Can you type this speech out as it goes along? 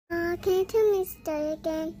can you tell me a story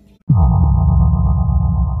again?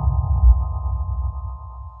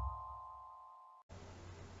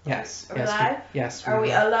 Yes. Are we live? Yes. Are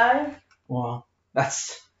we alive? Well,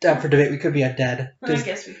 that's up for debate. We could be dead. I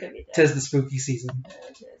guess we could be dead. Tis the spooky season.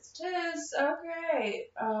 Tis. Okay.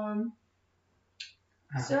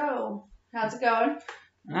 So, how's it going?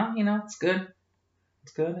 Oh, it's good.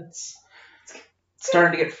 It's good. It's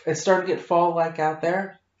starting to get fall-like out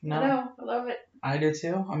there. I know. I love it. I do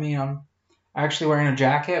too. I mean, I'm actually wearing a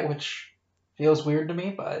jacket, which feels weird to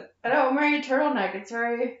me, but I know. I'm wearing a turtleneck. It's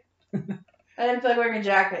very. I didn't feel like wearing a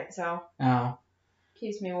jacket, so. Oh.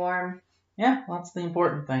 Keeps me warm. Yeah, well, that's the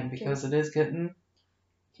important thing because it is getting.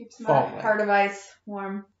 Keeps my fall-like. heart of ice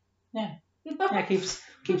warm. Yeah. Yeah, keeps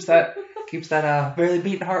that really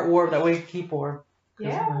beating heart warm. That way you keep warm.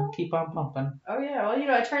 Yeah. Keep on pumping. Oh yeah.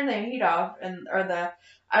 Well, I turned the heat off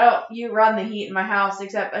you run the heat in my house,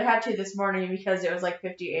 except I had to this morning because it was like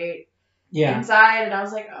 58 inside, and I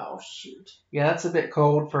was like, oh shoot. Yeah, that's a bit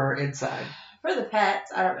cold for inside. For the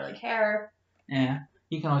pets, I don't really care. Yeah,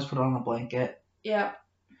 you can always put it on a blanket. Yep.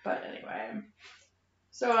 But anyway.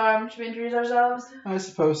 So, should we introduce ourselves? I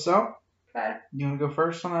suppose so. Okay. You want to go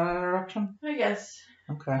first on that introduction? I guess.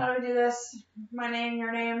 Okay. How do we do this? My name,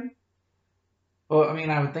 your name? Well, I mean,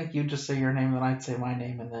 I would think you'd just say your name, then I'd say my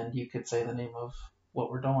name, and then you could say the name of what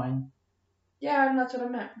we're doing. Yeah, and that's what I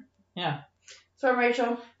meant. Yeah. So I'm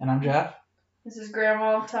Rachel. And I'm Jeff. This is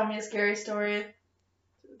Grandma. Tell me a scary story.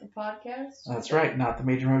 The podcast. That's right, not the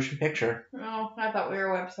Major Motion Picture. Oh, I thought we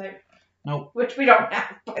were a website. Nope. Which we don't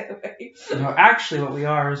have, by the way. No, actually, what we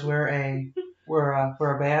are is we're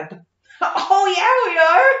a band. Oh yeah, we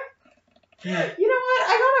are. Yeah. You know what?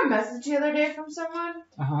 I got a message the other day from someone,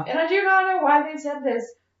 and I do not know why they said this,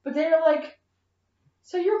 but they were like,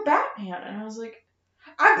 "So you're Batman?" And I was like,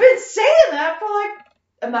 "I've been saying that for like,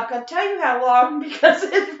 I'm not gonna tell you how long because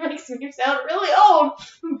it makes me sound really old,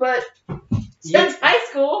 but since high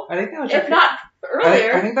school, I think that was if not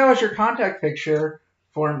earlier." I think that was your contact picture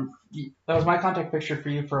that was my contact picture for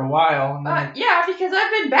you for a while. And then yeah, because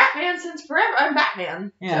I've been Batman since forever. I'm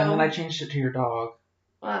Batman. Yeah, so. And then I changed it to your dog.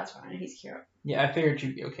 Well, that's fine. He's cute. Yeah, I figured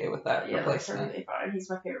you'd be okay with that. Yeah, that's totally fine. He's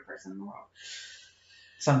my favorite person in the world.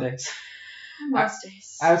 Some days. Most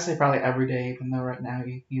days. I would say probably every day, even though right now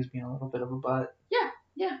he's being a little bit of a butt.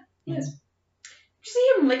 Yeah, he is. Did you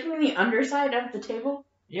see him licking the underside of the table?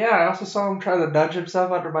 Yeah, I also saw him try to nudge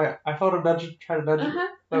himself I felt him try to nudge it.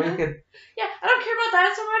 So he could. Yeah, I don't care about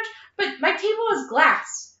that so much, but my table is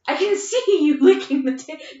glass. I can see you licking the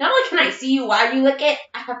table. Not only can I see you while you lick it,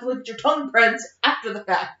 I have to look at your tongue prints after the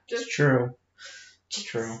fact. It's true. It's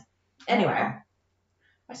true. Anyway,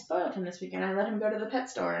 I spoiled him this weekend. I let him go to the pet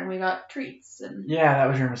store and we got treats. And yeah, that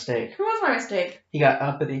was your mistake. It was my mistake. He got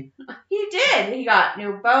uppity. He did. He got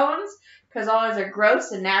new bones because all his are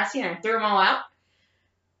gross and nasty, and I threw them all out.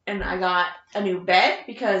 And I got a new bed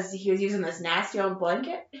because he was using this nasty old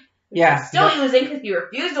blanket. Yeah. I'm still using because he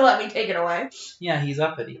refused to let me take it away. Yeah, he's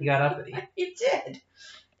uppity. He got uppity. He did.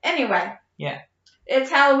 Anyway. Yeah. It's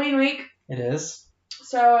Halloween week. It is.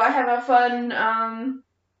 So I have a fun,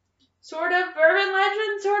 sort of urban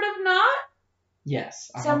legend, sort of not. Yes.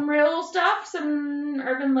 Some real stuff, some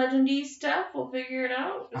urban legendy stuff. We'll figure it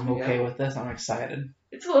out. I'm okay with this. I'm excited.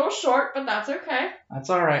 It's a little short, but that's okay. That's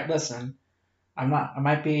all right. Listen, I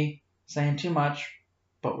might be saying too much,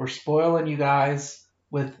 but we're spoiling you guys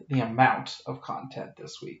with the amount of content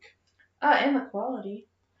this week. And the quality.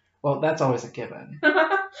 Well, that's always a given.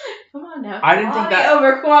 Come on now. I didn't think that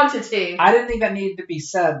over quantity. I didn't think that needed to be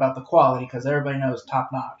said about the quality because everybody knows top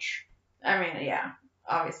notch. I mean, yeah.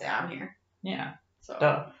 Obviously, I'm here. Yeah. So.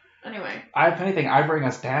 Duh. Anyway. If anything, I bring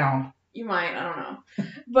us down. You might. I don't know.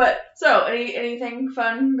 But so, anything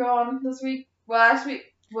fun go on this week? Last week,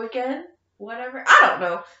 weekend, whatever. I don't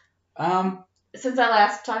know. Since I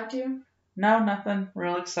last talked to you. No, nothing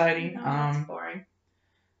real exciting. No, that's boring.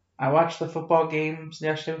 I watched the football games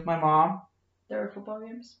yesterday with my mom. There were football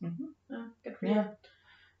games? Mm-hmm. Oh, good for you.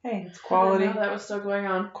 Hey, it's quality. I didn't know that was still going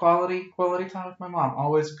on. Quality time with my mom.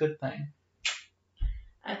 Always a good thing.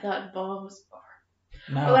 I thought ball was boring.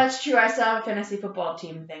 No. Well, that's true. I saw a fantasy football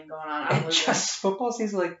team thing going on. Football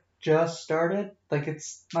season just started.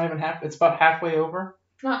 It's not even it's about halfway over.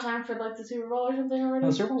 It's not time for the Super Bowl or something already?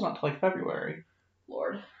 No, the Super Bowl's not until February.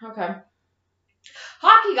 Lord. Okay.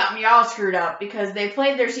 Hockey got me all screwed up because they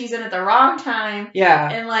played their season at the wrong time. Yeah.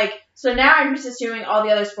 And so now I'm just assuming all the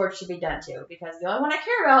other sports should be done too because the only one I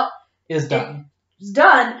care about is done. It's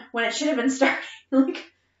done when it should have been starting.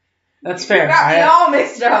 That's fair. You got me all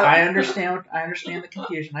mixed up. I understand the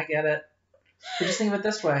confusion. I get it. But just think of it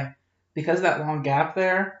this way. Because of that long gap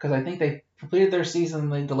there, because I think they completed their season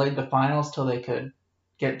and they delayed the finals till they could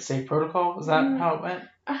get safe protocol? Is that how it went?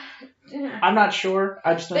 Yeah. I'm not sure.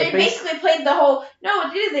 I just know They basically played the whole. No,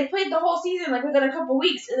 what it is, they played the whole season like within a couple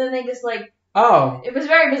weeks, and then they just like. Oh. It was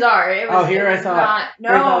very bizarre. It was, I thought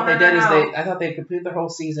I thought they completed their whole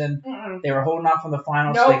season. Mm-mm. They were holding off on the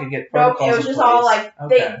finals so they could get protocols. It was just all like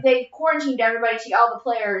they quarantined everybody, all the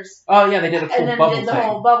players. Oh yeah, they did a cool and then bubble did the thing.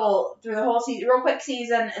 whole bubble through the whole season, real quick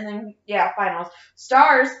season, and then finals.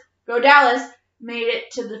 Stars go Dallas, made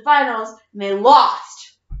it to the finals, and they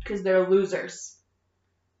lost because they're losers.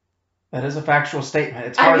 That is a factual statement.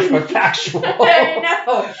 It's harsh but factual. I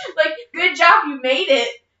know. Like, good job you made it.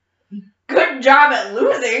 Good job at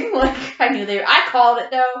losing. Like, I called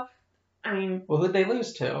it though. I mean. Well, who'd they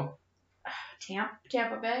lose to?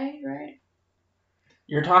 Tampa Bay, right?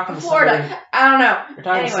 You're talking to Florida. Somebody, I don't know. You're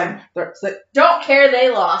talking anyway, don't care they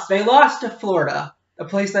lost. They lost to Florida, a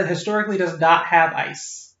place that historically does not have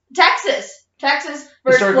ice. Texas versus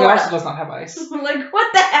historically Florida. Also does not have ice. Like,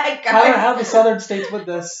 what the heck, guys? How the southern states with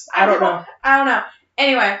this? I don't know. I don't know.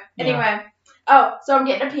 Anyway. Oh, so I'm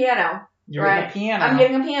getting a piano. You're getting a piano. I'm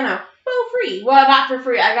getting a piano. For free. Well, not for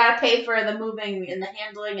free. I gotta pay for the moving and the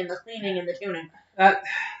handling and the cleaning and the tuning. But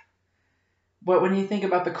when you think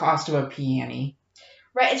about the cost of a piano.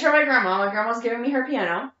 Right, it's from my grandma. My grandma's giving me her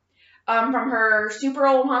piano. From her super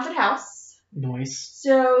old haunted house. Nice.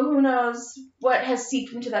 So who knows what has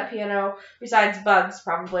seeped into that piano besides bugs,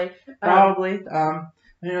 probably. Probably. Who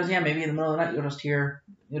knows? Yeah, maybe in the middle of the night you'll just hear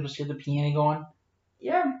the piano going.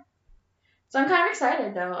 Yeah. So I'm kind of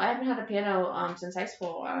excited though. I haven't had a piano since high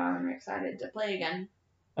school. I'm excited to play again.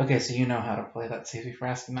 Okay, so you know how to play. That saves me for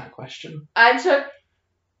asking that question. I took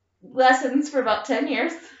lessons for about 10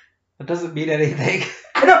 years. That doesn't mean anything.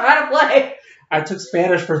 I know how to play. I took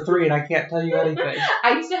Spanish for 3 and I can't tell you anything.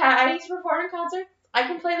 I used to perform in concerts. I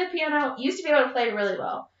can play the piano. Used to be able to play really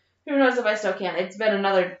well. Who knows if I still can. It's been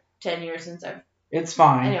another 10 years since I've... It's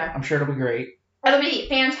fine. Anyway. I'm sure it'll be great. It'll be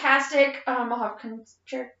fantastic. I'll have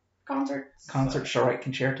concerts. Concerts, she'll write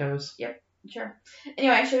concertos. Yep, sure.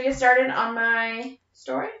 Anyway, should we get started on my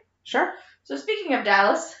story? Sure. So speaking of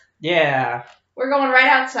Dallas. Yeah. We're going right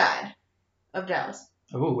outside of Dallas.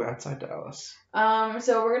 Ooh, outside Dallas.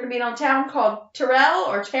 So we're going to be in a town called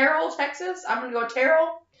Terrell, Texas. I'm going to go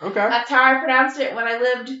Terrell. Okay. That's how I pronounced it when I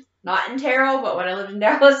lived, not in Terrell, but when I lived in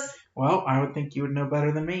Dallas. Well, I would think you would know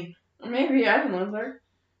better than me. Maybe I didn't live there.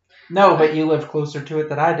 No, but you lived closer to it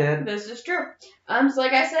than I did. This is true. So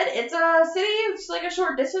like I said, it's a city. It's like a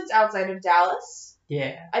short distance outside of Dallas.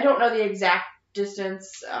 Yeah. I don't know the exact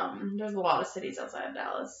distance. There's a lot of cities outside of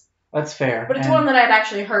Dallas. That's fair. But it's one that I'd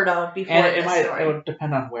actually heard of before. And it would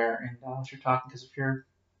depend on where in Dallas you're talking, because if you're...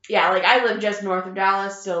 Yeah, like I live just north of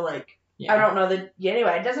Dallas, so like I don't know the... Yeah,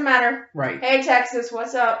 anyway, it doesn't matter. Right. Hey, Texas,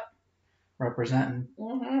 what's up? Representing.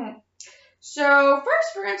 Mm-hmm. So first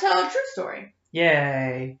we're going to tell a true story.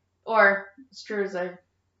 Yay. Or as true as it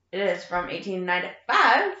is, from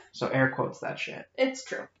 1895. So air quotes that shit. It's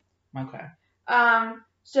true. Okay.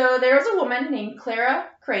 So there was a woman named Clara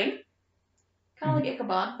Crane. Kind of like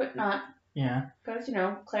Ichabod, but not. Yeah. Because,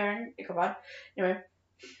 Clara and Ichabod. Anyway.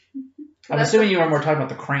 I'm assuming you were more talking about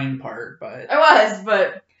the crane part, but... I was,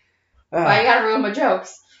 but... Why you gotta ruin my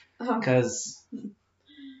jokes? Because...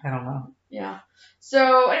 I don't know. Yeah.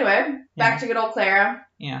 So, anyway, back to good old Clara.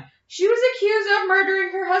 Yeah. She was accused of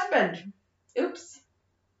murdering her husband. Oops.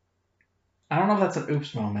 I don't know if that's an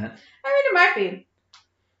oops moment. I mean, it might be.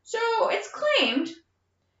 So, it's claimed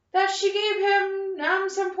that she gave him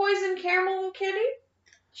some poisoned caramel candy.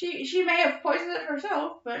 She may have poisoned it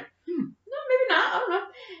herself, but no, maybe not. I don't know.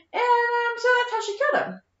 And so that's how she killed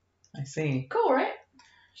him. I see. Cool, right?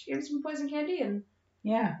 She gave him some poison candy, and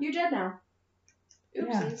you're dead now.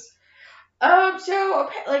 Oopsies. Yeah. So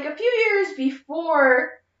like a few years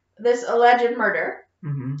before this alleged murder,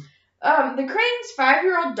 the Crane's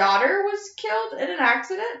 5-year-old daughter was killed in an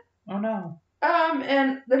accident. Oh no.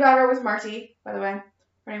 And the daughter was Marcy, by the way.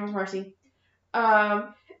 Her name was Marcy.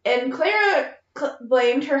 And Clara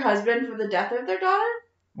blamed her husband for the death of their daughter.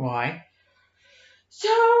 Why? So,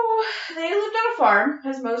 they lived on a farm,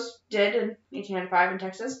 as most did in 1895 in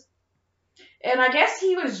Texas. And I guess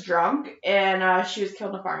he was drunk, and she was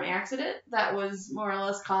killed in a farming accident that was more or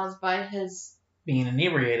less caused by his... Being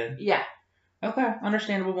inebriated. Yeah. Okay,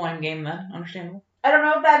 understandable blame game then. Understandable. I don't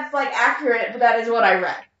know if that's, accurate, but that is what I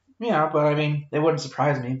read. Yeah, but I mean, it wouldn't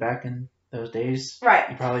surprise me back in those days.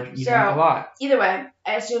 Right. You drank a lot. Either way,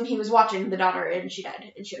 I assume he was watching the daughter, and she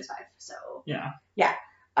died, and she was 5, so... Yeah. Yeah.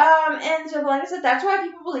 And so, like I said, that's why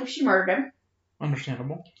people believe she murdered him.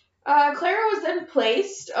 Understandable. Clara was then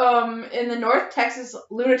placed in the North Texas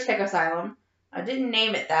Lunatic Asylum. I didn't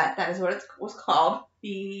name it that. That is what it was called.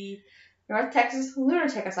 The North Texas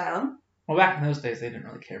Lunatic Asylum. Well, back in those days, they didn't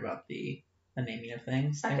really care about the naming of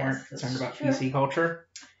things. They weren't concerned about PC culture.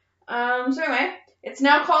 So anyway, it's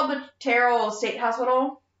now called the Terrell State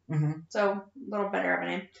Hospital. Mm-hmm. So a little better of a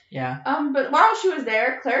name. Yeah. But while she was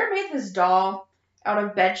there, Clara made this doll out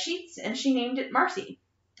of bed sheets, and she named it Marcy.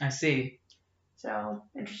 I see. So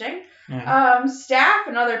interesting. Yeah. Staff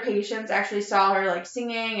and other patients actually saw her like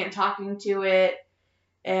singing and talking to it,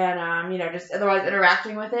 and just otherwise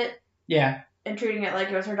interacting with it. Yeah. And treating it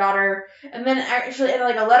like it was her daughter. And then actually, in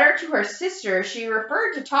like a letter to her sister, she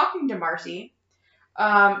referred to talking to Marcy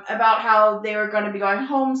about how they were going to be going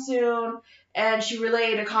home soon, and she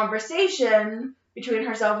relayed a conversation between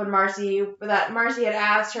herself and Marcy that Marcy had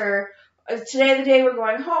asked her, "Is today the day we're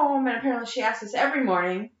going home?" And apparently she asked this every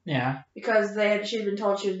morning. Yeah. Because she'd been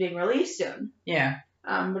told she was being released soon. Yeah.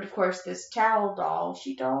 But of course, this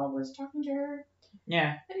sheet doll, was talking to her.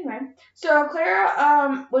 Yeah. Anyway, so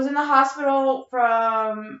Clara was in the hospital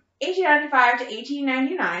from 1895 to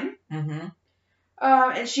 1899. Mm-hmm.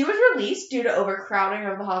 And she was released due to overcrowding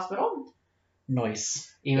of the hospital.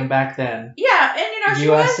 Nice. Even back then. Yeah, and she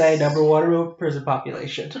USA was... number one prison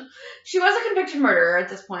population. She was a convicted murderer at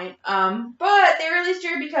this point. But they released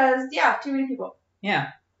her because, too many people.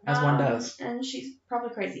 Yeah, as one does. And she's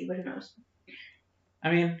probably crazy, but who knows?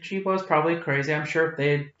 I mean, she was probably crazy. I'm sure if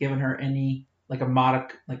they had given her any...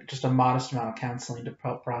 just a modest amount of counseling to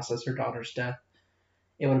process her daughter's death,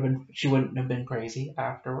 she wouldn't have been crazy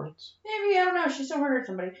afterwards. Maybe, I don't know. She still murdered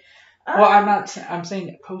somebody. Well, I'm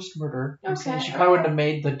saying post-murder. I'm saying she probably wouldn't have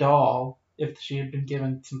made the doll if she had been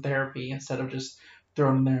given some therapy instead of just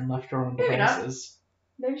thrown in there and left her own devices.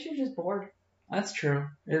 Maybe she was just bored. That's true.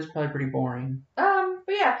 It is probably pretty boring.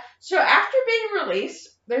 But yeah. So after being released,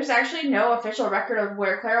 there's actually no official record of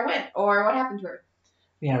where Clara went or what happened to her.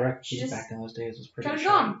 Yeah, records back in those days was pretty short.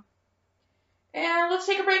 Gone. And let's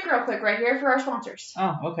take a break real quick right here for our sponsors.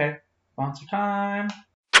 Oh, okay. Sponsor time.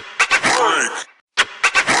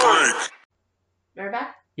 Are we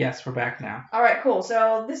back? Yes, we're back now. All right, cool.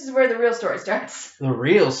 So this is where the real story starts. The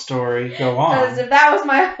real story? Go on. Because if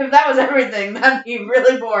that was everything, that'd be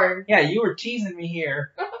really boring. Yeah, you were teasing me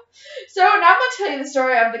here. So now I'm going to tell you the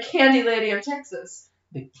story of the Candy Lady of Texas.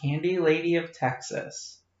 The Candy Lady of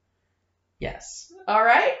Texas. Yes. All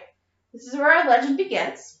right. This is where our legend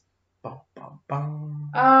begins. Bum, bum,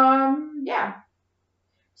 bum. Yeah.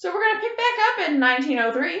 So we're going to pick back up in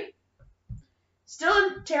 1903. Still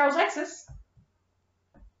in Terrell, Texas.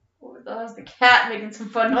 Oh, that was the cat making some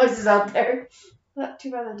fun noises out there. Not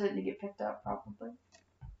too bad that didn't get picked up, probably.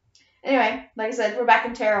 Anyway, like I said, we're back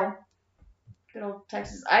in Terrell. Good old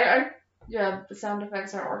Texas. Yeah, the sound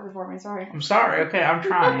effects aren't working for me. Sorry. I'm sorry. Okay, I'm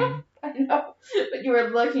trying. I know. But you were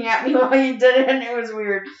looking at me while you did it, and it was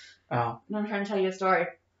weird. Oh. And I'm trying to tell you a story.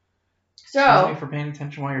 So. Excuse me for paying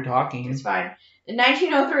attention while you're talking. It's fine. In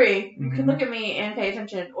 1903, you can look at me and pay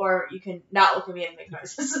attention, or you can not look at me and make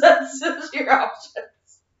noises. That's your options.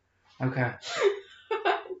 Okay.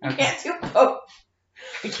 You can't do both.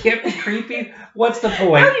 It can't be creepy? What's the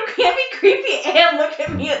point? No, you can't be creepy and look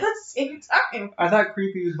at me at the same time. I thought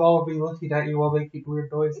creepy was all me looking at you while making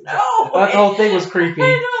weird noises. No! That whole thing was creepy. I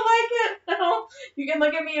don't like it. No. You can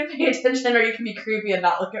look at me and pay attention, or you can be creepy and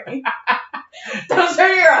not look at me. Those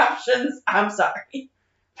are your options. I'm sorry.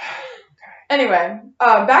 Anyway,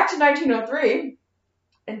 back to 1903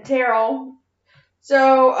 in Terrell.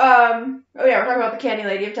 So, we're talking about the Candy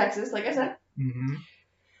Lady of Texas, like I said. Mm-hmm.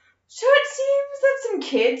 So it seems that some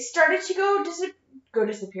kids started to go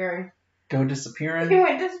disappearing. Go disappearing? They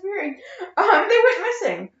went disappearing. They went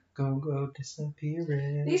missing. Go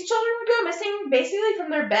disappearing. These children would go missing basically from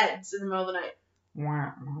their beds in the middle of the night.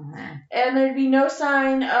 Wah, wah. And there'd be no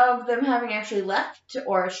sign of them having actually left,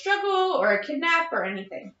 or a struggle, or a kidnap, or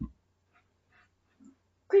anything.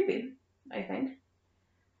 Creepy, I think.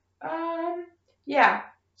 Yeah.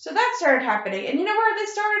 So that started happening. And you know where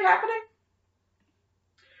this started happening?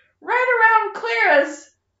 Right around Clara's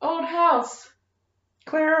old house.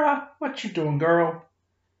 Clara, what you doing, girl?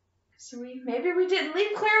 So maybe we didn't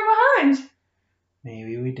leave Clara behind.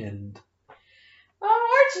 Maybe we didn't. Or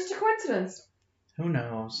it's just a coincidence. Who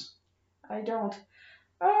knows? I don't.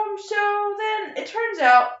 So then it turns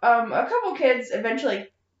out, a couple kids, eventually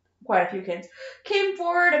quite a few kids, came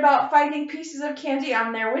forward about finding pieces of candy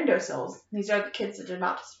on their windowsills. These are the kids that did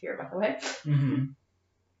not disappear, by the way. Mm-hmm.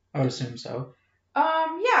 I would assume so.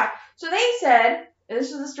 Yeah. So they said, and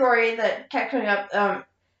this is the story that kept coming up, the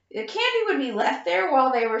candy would be left there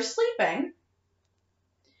while they were sleeping,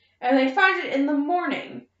 and they'd find it in the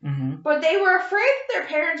morning. Mm-hmm. But they were afraid that their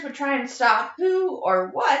parents would try and stop who or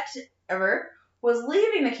whatever was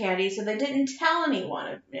leaving the candy, so they didn't tell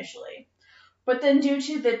anyone initially. But then due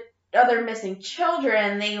to the other missing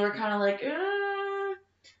children, they were kind of like,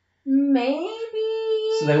 maybe.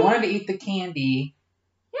 So they wanted to eat the candy.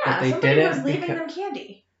 Yeah, but they somebody didn't was leaving them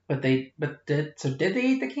candy. Did they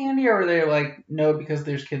eat the candy, or were they like, no, because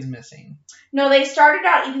there's kids missing? No, they started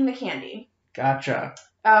out eating the candy. Gotcha.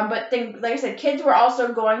 But like I said, kids were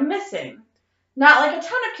also going missing. Not like a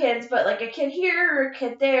ton of kids, but like a kid here or a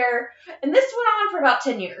kid there. And this went on for about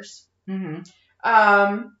 10 years. Mm-hmm.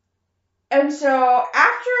 And so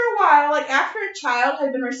after a while, like after a child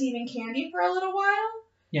had been receiving candy for a little while,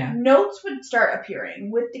 yeah, notes would start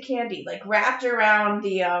appearing with the candy, like wrapped around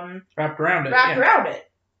it.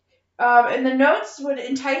 And the notes would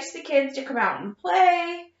entice the kids to come out and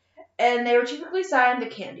play, and they were typically signed the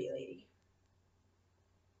Candy Lady.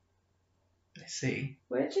 I see.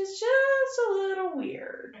 Which is just a little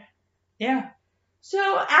weird. Yeah.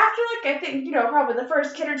 So after, like, I think, probably the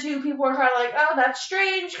first kid or two, people were kind of like, oh, that's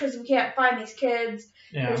strange because we can't find these kids.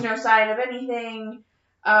 Yeah. There's no sign of anything.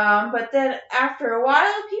 But then after a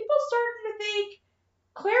while, people started to think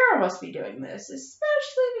Clara must be doing this,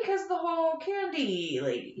 especially because of the whole Candy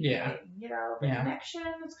Lady thing. The connection.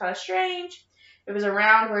 It's kind of strange. It was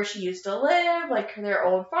around where she used to live, like their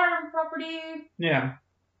old farm property. Yeah.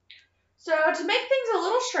 So to make things a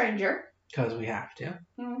little stranger. Because we have to.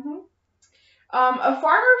 Mm-hmm. A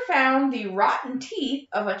farmer found the rotten teeth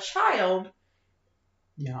of a child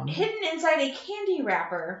hidden inside a candy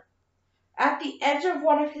wrapper at the edge of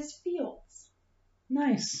one of his fields.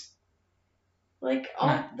 Nice. Like,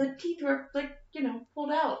 all the teeth were,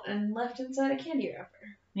 pulled out and left inside a candy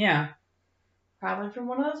wrapper. Yeah. Probably from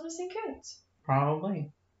one of those missing kids.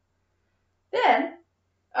 Probably. Then,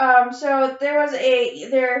 so there was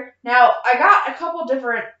now I got a couple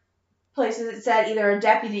different places that said either a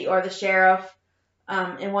deputy or the sheriff.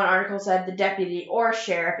 In one article said the deputy or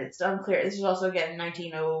sheriff. It's unclear. This was also again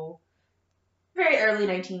very early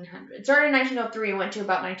 1900s. It started in 1903 and went to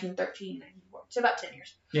about 1913, 1914. So about 10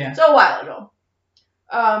 years. Yeah. So a while ago.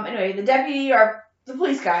 Anyway, the deputy or the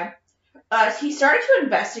police guy, he started to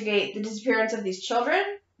investigate the disappearance of these children.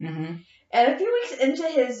 Mm-hmm. And a few weeks into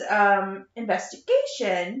his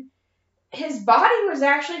investigation, his body was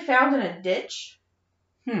actually found in a ditch.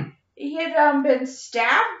 He had been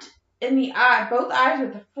stabbed in the eye, both eyes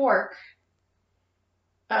with a fork,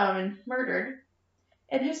 and murdered.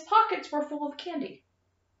 And his pockets were full of candy.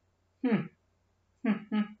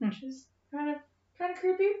 Which is kind of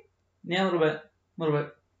creepy. Yeah, a little bit.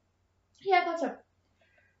 Yeah, I thought so.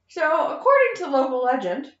 So, according to local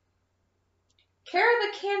legend, Kara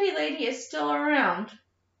the Candy Lady is still around,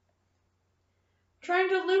 trying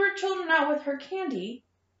to lure children out with her candy.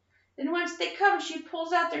 And once they come, she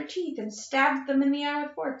pulls out their teeth and stabs them in the eye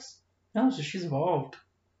with forks. Oh, so she's evolved.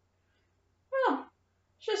 Well,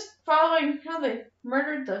 just following how they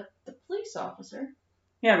murdered the police officer.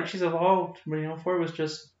 Yeah, but she's evolved. But, before it was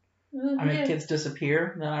just, kids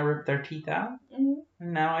disappear, then I rip their teeth out, and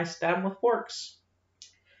now I stab them with forks.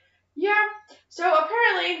 Yeah, so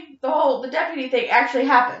apparently the deputy thing actually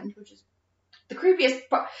happened, which is the creepiest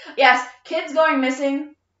part. Yes, kids going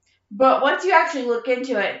missing, but once you actually look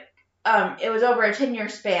into it, it was over a 10-year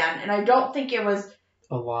span, and I don't think it was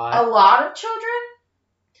a lot of children.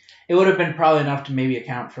 It would have been probably enough to maybe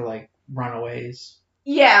account for, like, runaways.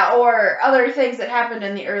 Yeah, or other things that happened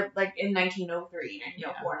in the earth, like in 1903,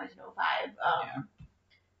 1904, 1905.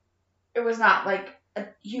 It was not like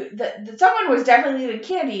someone was definitely leaving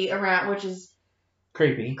candy around, which is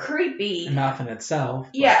creepy enough in itself.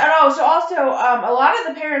 But... Yeah, and also a lot of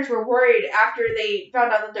the parents were worried after they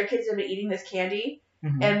found out that their kids had been eating this candy,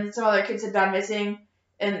 and some other kids had gone missing,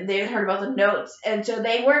 and they had heard about the notes, and so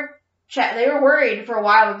they were worried for a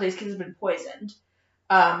while that these kids had been poisoned.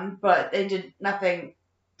 But they did nothing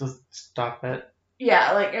to stop it.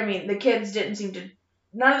 Yeah, the kids didn't seem to.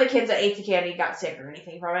 None of the kids that ate the candy got sick or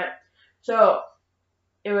anything from it. So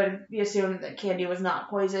it would be assumed that candy was not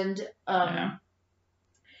poisoned. I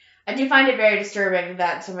do find it very disturbing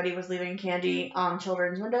that somebody was leaving candy on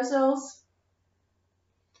children's windowsills.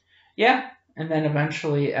 Yeah, and then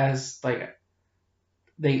eventually, as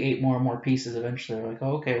they ate more and more pieces, eventually they're like,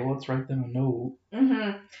 oh, okay, well, let's write them a note.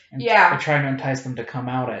 Mm-hmm. And they're trying to entice them to come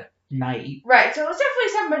out at night. Right, so it was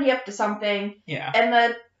definitely somebody up to something. Yeah. And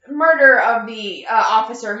the murder of the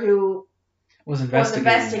officer who was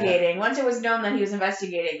investigating. Once it was known that he was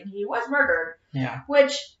investigating, he was murdered. Yeah.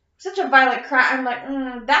 Which, such a violent crime, I'm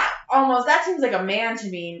like, that seems like a man to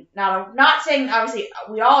me. Not saying, obviously,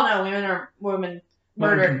 we all know women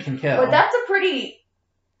murdered. Can kill. But that's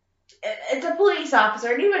it's a police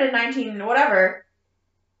officer, and even in 19 whatever,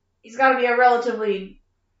 he's got to be a relatively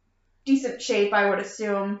decent shape, I would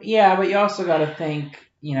assume. Yeah, but you also got to think,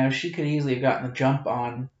 she could easily have gotten the jump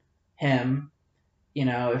on him.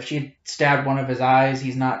 If she stabbed one of his eyes,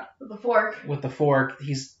 he's not with the fork.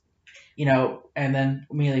 He's, and then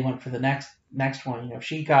immediately went for the next one. If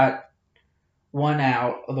she got one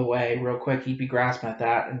out of the way real quick, he'd be grasping at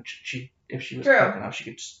that, and if she was quick enough, she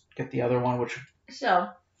could just get the other one, which. So,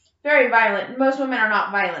 very violent. Most women are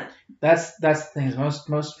not violent. That's the thing.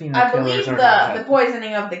 Most female killers are not I believe the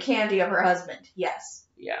poisoning of the candy of her husband. Yes.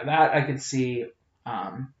 Yeah, that I could see.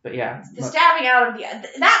 But yeah. The stabbing out of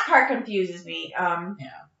that part confuses me. Yeah.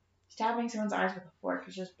 Stabbing someone's eyes with a fork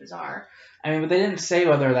is just bizarre. I mean, but they didn't say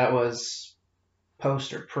whether that was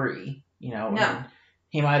post or pre. No.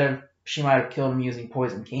 She might have killed him using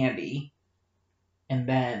poison candy, and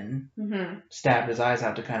then stabbed his eyes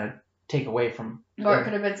out to kind of take away from. Or it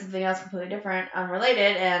could have been something else completely different,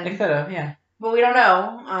 unrelated, and. It could have, yeah. But we don't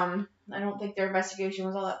know. I don't think their investigation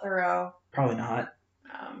was all that thorough. Probably not.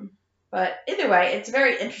 But either way, it's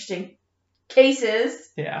very interesting cases.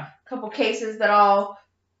 Yeah. A couple cases that all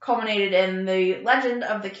culminated in the legend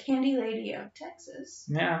of the Candy Lady of Texas.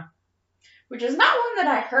 Yeah. Which is not one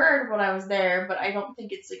that I heard when I was there, but I don't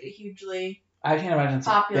think it's like a hugely I can't imagine it's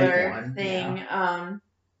popular a big one. thing. Yeah.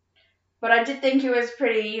 But I did think it was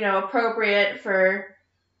pretty, appropriate for a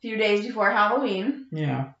few days before Halloween.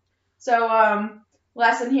 Yeah. So,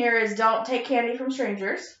 lesson here is don't take candy from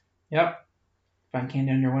strangers. Yep. Find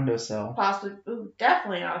candy on your windowsill. Possibly. Ooh,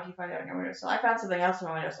 definitely not if you find it on your windowsill. I found something else on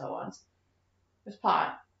my windowsill once. It was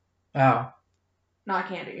pot. Oh. Not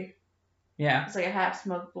candy. Yeah. It's like a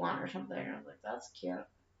half-smoked blunt or something. I was like, that's cute.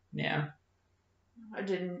 Yeah. I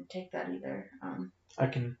didn't take that either. I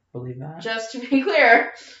can believe that. Just to be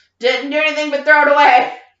clear, didn't do anything but throw it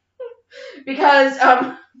away. Because,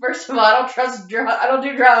 first of all, I don't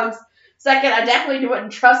do drugs. Second, I definitely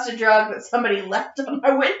wouldn't trust a drug that somebody left on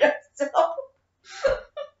my windowsill.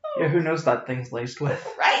 Yeah, who knows that thing's laced with.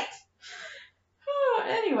 Right.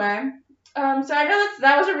 Anyway, so I know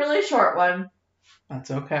that was a really short one.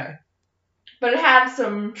 That's okay. But it had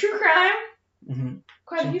some true crime. Mm-hmm.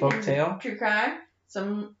 Quite a few folk tale. True crime.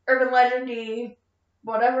 Some urban legendy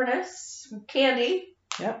whateverness. Some candy.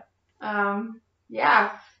 Yep.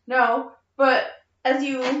 Yeah. No. But as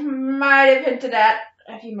you might have hinted at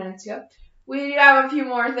a few minutes ago, we have a few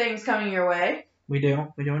more things coming your way. We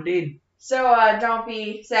do. We do indeed. So don't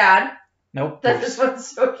be sad. Nope. That this one's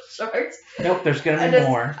so short. Nope, there's going to be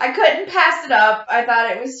more. I couldn't pass it up. I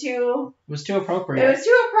thought it was too... It was too appropriate. It was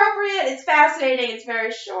too appropriate. It's fascinating. It's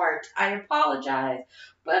very short. I apologize.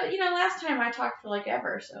 But, last time I talked for like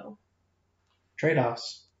ever, so...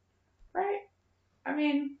 Trade-offs. Right? I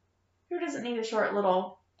mean, who doesn't need a short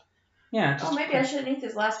little... Yeah. Maybe I shouldn't eat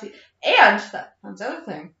this last piece. And, that's the other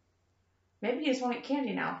thing. Maybe you just won't eat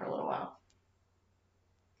candy now for a little while.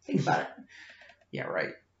 Think about it. Yeah,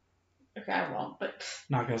 right. Okay, I won't, but...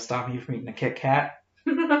 Not going to stop you from eating a Kit Kat.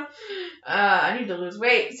 I need to lose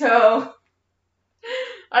weight, so...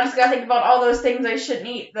 I just gotta think about all those things I shouldn't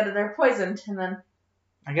eat that they're poisoned, and then...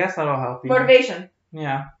 I guess that'll help you. Motivation.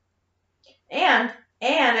 Yeah. And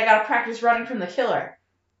I gotta practice running from the killer.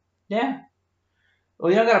 Yeah.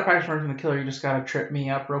 Well, you don't gotta practice running from the killer, you just gotta trip me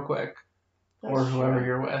up real quick. That's or whoever true.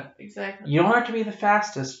 you're with. Exactly. You don't have to be the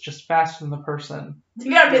fastest, just faster than the person.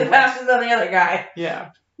 You gotta be the fastest than the other guy.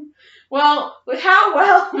 Yeah. Well, with how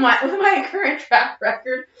well with my current track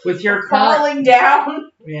record, with your falling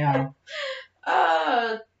down. Yeah.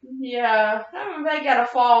 Yeah. I gotta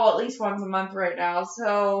fall at least once a month right now,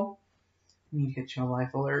 so. You need to get you a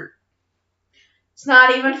life alert. It's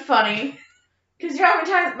not even funny. Because you know how many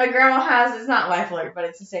times my grandma has, it's not life alert, but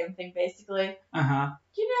it's the same thing basically. Uh-huh.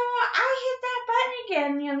 I hit that button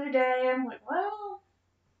again the other day. I'm like, well.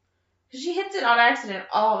 Because she hits it on accident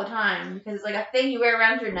all the time. Because it's like a thing you wear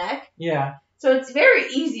around your neck. Yeah. So it's very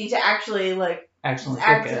easy to actually,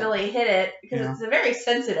 accidentally hit it. Because it's very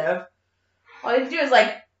sensitive. All you have to do is,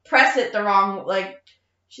 press it the wrong,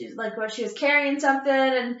 she's, when she was carrying something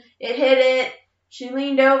and it hit it. She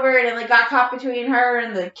leaned over and it got caught between her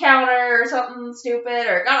and the counter or something stupid,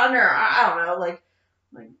 or got under her. I don't know.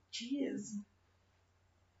 Jeez.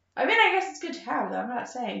 I mean, I guess it's good to have, though. I'm not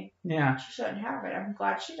saying she shouldn't have it. I'm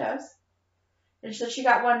glad she does. And so she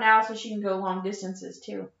got one now so she can go long distances,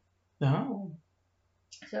 too. Oh.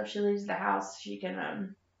 So if she leaves the house, she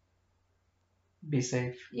can, be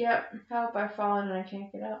safe. Yep. Help, I've fallen and I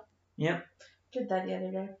can't get up. Yep. Did that the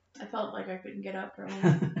other day. I felt like I couldn't get up for a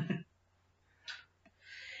while.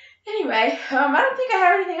 Anyway, I don't think I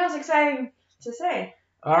have anything else exciting to say.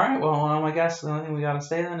 All right. Well, I guess the only thing we got to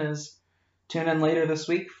say then is tune in later this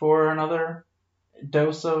week for another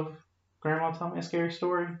dose of Grandma Tell Me a Scary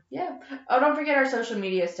Story. Yeah. Oh, don't forget our social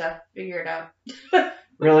media stuff. Figure it out.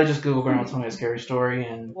 Really, just Google Grandma Tell Me a Scary Story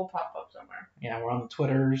and we'll pop up somewhere. Yeah, we're on the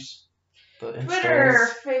Twitters. the Twitter,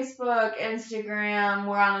 Instas. Facebook, Instagram.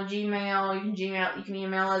 We're on a Gmail. You can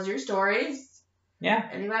email us your stories. Yeah.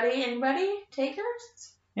 Anybody?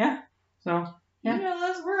 Takers? Yeah. So, yeah. Email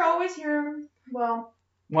us. We're always here. Well,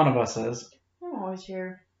 one of us is. I'm always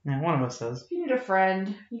here. Yeah, one of us is. If you need a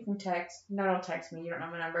friend, you can text. No, don't text me. You don't know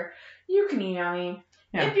my number. You can email me.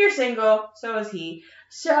 Yeah. If you're single, so is he.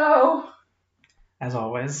 So, as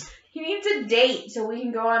always, he needs a date so we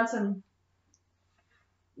can go on some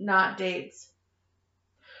not dates.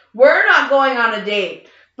 We're not going on a date,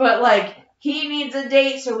 but like he needs a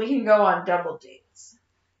date so we can go on double dates.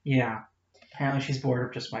 Yeah. Apparently she's bored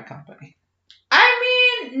of just my company.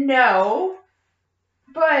 I mean, no.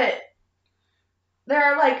 But there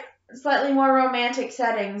are like slightly more romantic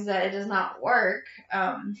settings that it does not work.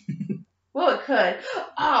 Well, it could.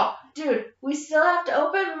 Oh, dude, we still have to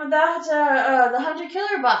open that the Hunter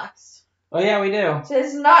Killer box. Oh yeah, we do. So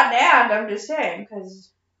it's not an ad. I'm just saying because.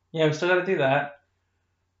 Yeah, we still got to do that.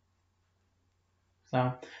 So,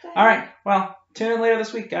 all right. Well, tune in later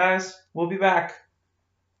this week, guys. We'll be back.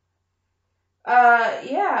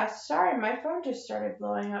 Yeah. Sorry, my phone just started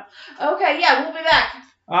blowing up. Okay, yeah, we'll be back.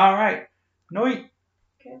 All right. Night.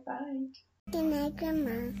 Okay, bye. Good night,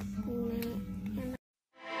 Grandma. Good night.